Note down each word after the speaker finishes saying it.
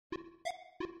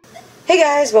Hey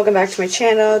guys, welcome back to my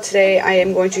channel. Today I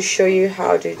am going to show you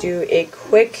how to do a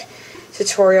quick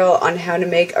tutorial on how to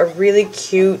make a really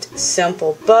cute,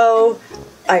 simple bow.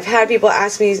 I've had people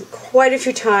ask me quite a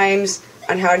few times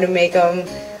on how to make them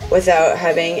without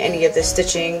having any of the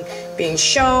stitching being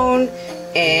shown,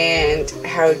 and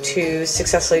how to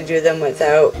successfully do them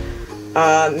without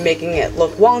making it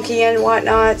look wonky and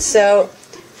whatnot. So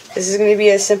this is going to be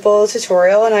a simple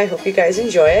tutorial and I hope you guys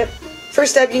enjoy it.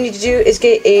 First step you need to do is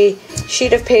get a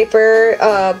sheet of paper,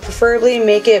 preferably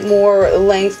make it more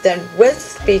length than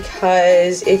width,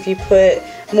 because if you put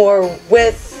more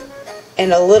width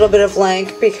and a little bit of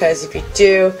length, because if you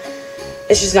do,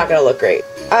 it's just not going to look great.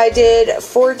 I did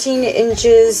 14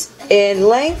 inches in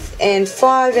length and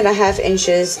 5.5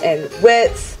 inches in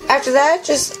width. After that,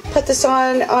 just put this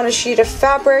on a sheet of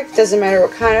fabric. Doesn't matter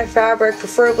what kind of fabric,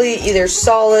 preferably either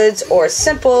solids or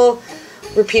simple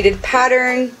repeated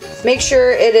pattern. Make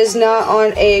sure it is not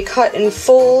on a cut and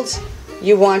fold.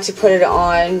 You want to put it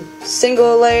on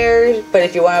single layered, but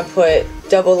if you want to put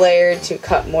double layered to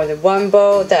cut more than one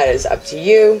bow, that is up to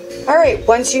you. Alright,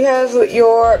 once you have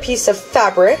your piece of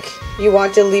fabric, you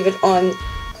want to leave it on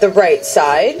the right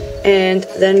side, and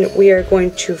then we are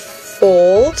going to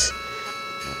fold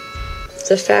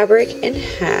the fabric in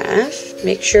half.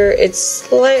 Make sure it's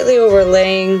slightly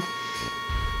overlaying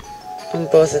on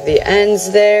both of the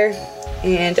ends there,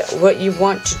 and what you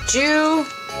want to do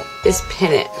is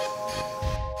pin it.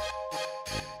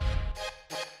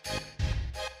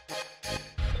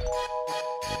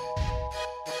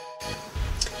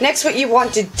 Next, what you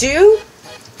want to do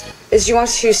is you want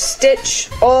to stitch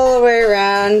all the way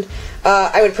around.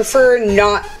 I would prefer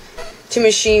not to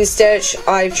machine stitch.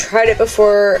 I've tried it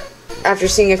before after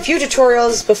seeing a few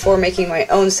tutorials before making my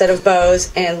own set of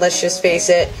bows, and let's just face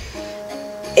it,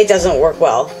 it doesn't work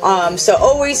well. So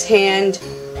always hand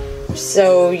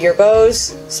sew your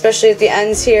bows, especially at the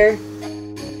ends here.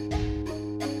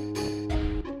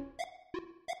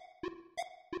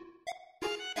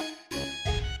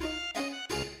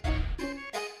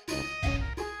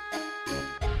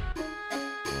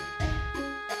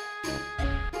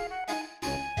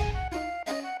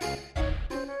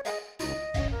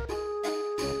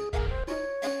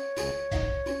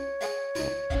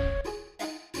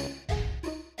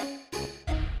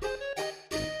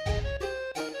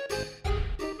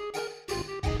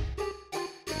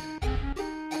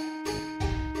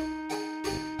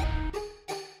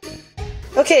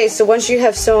 Okay, so once you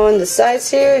have sewn the sides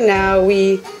here, now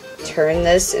we turn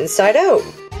this inside out.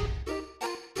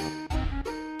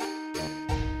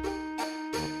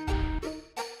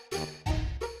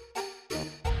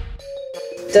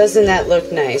 Doesn't that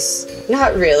look nice?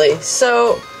 Not really.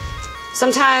 So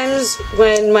sometimes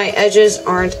when my edges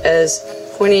aren't as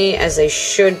pointy as they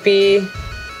should be,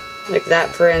 like that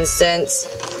for instance,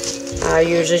 I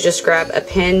usually just grab a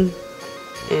pin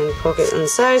and poke it on the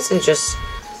sides and just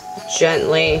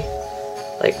gently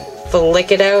like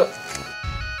flick it out.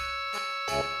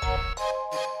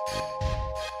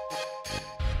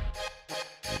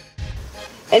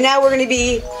 And now we're going to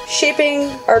be shaping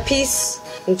our piece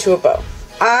into a bow.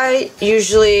 I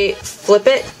usually flip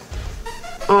it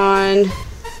on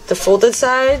the folded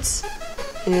sides,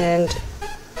 and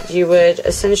you would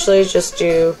essentially just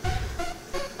do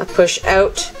a push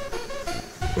out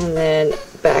and then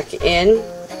back in.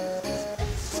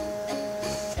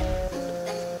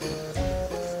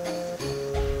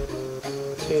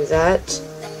 Do that,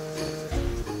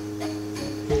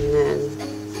 and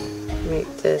then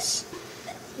make this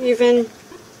even,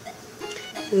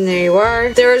 and there you are.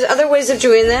 There's other ways of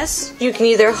doing this. You can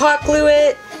either hot glue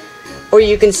it or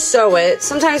you can sew it.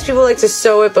 Sometimes people like to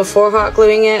sew it before hot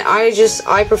gluing it.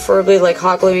 I preferably like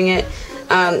hot gluing it.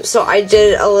 So I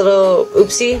did a little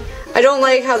oopsie. I don't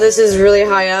like how this is really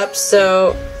high up,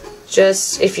 so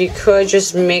just if you could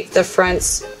just make the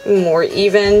fronts more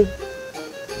even.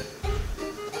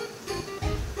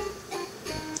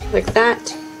 Like that.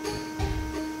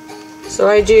 So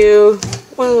I do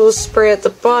one little spray at the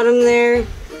bottom there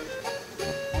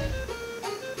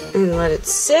and let it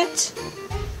sit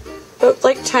about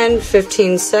like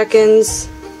 10-15 seconds.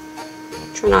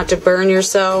 Try not to burn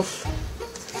yourself,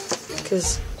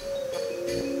 because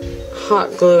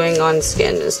hot gluing on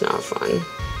skin is not fun.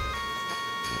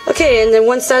 Okay, and then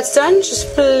once that's done, just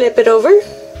flip it over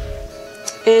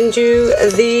and do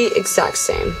the exact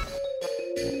same.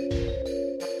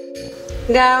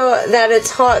 Now that it's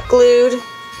hot glued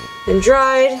and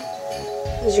dried,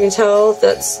 as you can tell,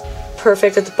 that's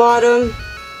perfect at the bottom.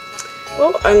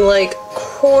 Oh, I'm like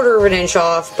 1/4 of an inch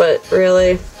off, but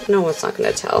really, no one's not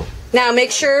going to tell. Now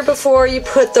make sure before you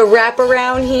put the wrap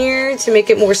around here to make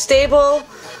it more stable,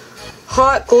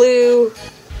 hot glue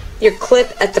your clip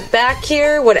at the back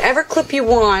here, whatever clip you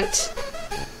want,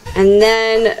 and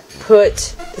then put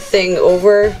the thing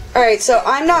over. Alright, so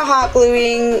I'm not hot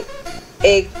gluing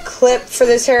a clip for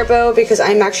this hair bow because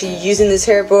I'm actually using this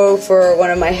hair bow for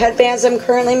one of my headbands I'm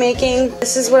currently making.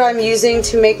 This is what I'm using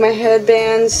to make my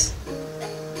headbands.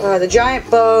 The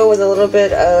giant bow with a little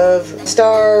bit of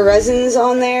star resins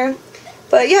on there.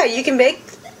 But yeah, you can make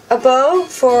a bow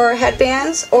for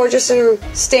headbands or just a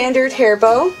standard hair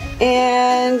bow.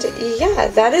 And yeah,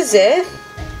 that is it.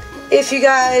 If you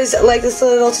guys like this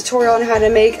little tutorial on how to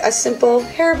make a simple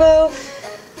hair bow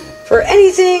for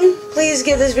anything, please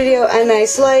give this video a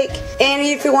nice like. And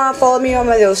if you want to follow me on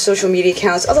my those social media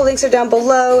accounts, all the links are down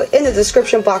below in the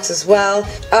description box as well.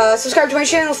 Subscribe to my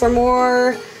channel for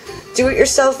more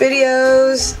do-it-yourself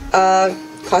videos,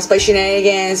 cosplay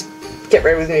shenanigans, get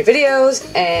ready with me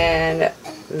videos, and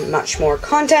much more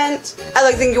content. I'd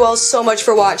like to thank you all so much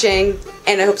for watching,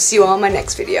 and I hope to see you all in my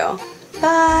next video.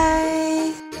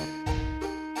 Bye!